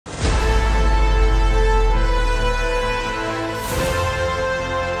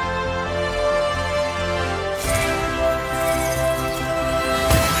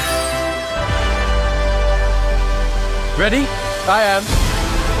Ready? I am.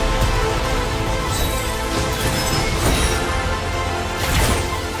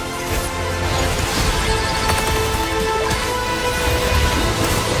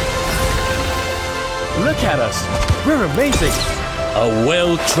 Look at us! We're amazing! A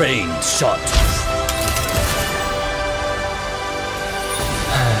well-trained shot.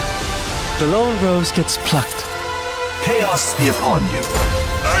 The lone rose gets plucked. Chaos be upon you.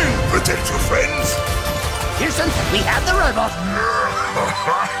 I'll protect your friends. Pearson, we have the robot.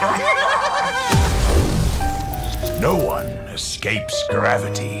 No one escapes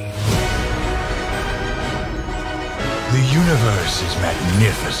gravity. The universe is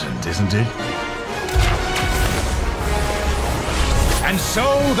magnificent, isn't it? And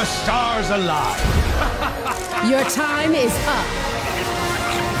so the stars align. Your time is up.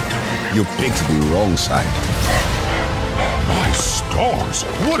 You picked the wrong side. My stars,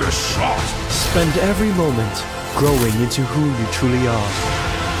 what a shot! Spend every moment growing into who you truly are.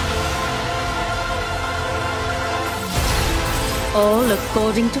 All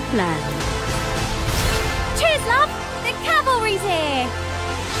according to plan. Cheers, love! The cavalry's here!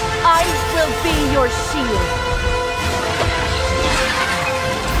 I will be your shield.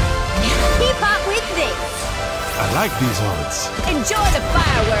 Keep up with this! I like these odds. Enjoy the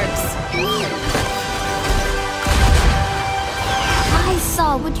fireworks! I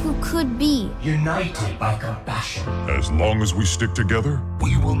saw what you could be. United by compassion. As long as we stick together,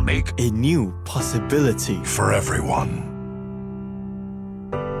 we will make A new possibility. for everyone.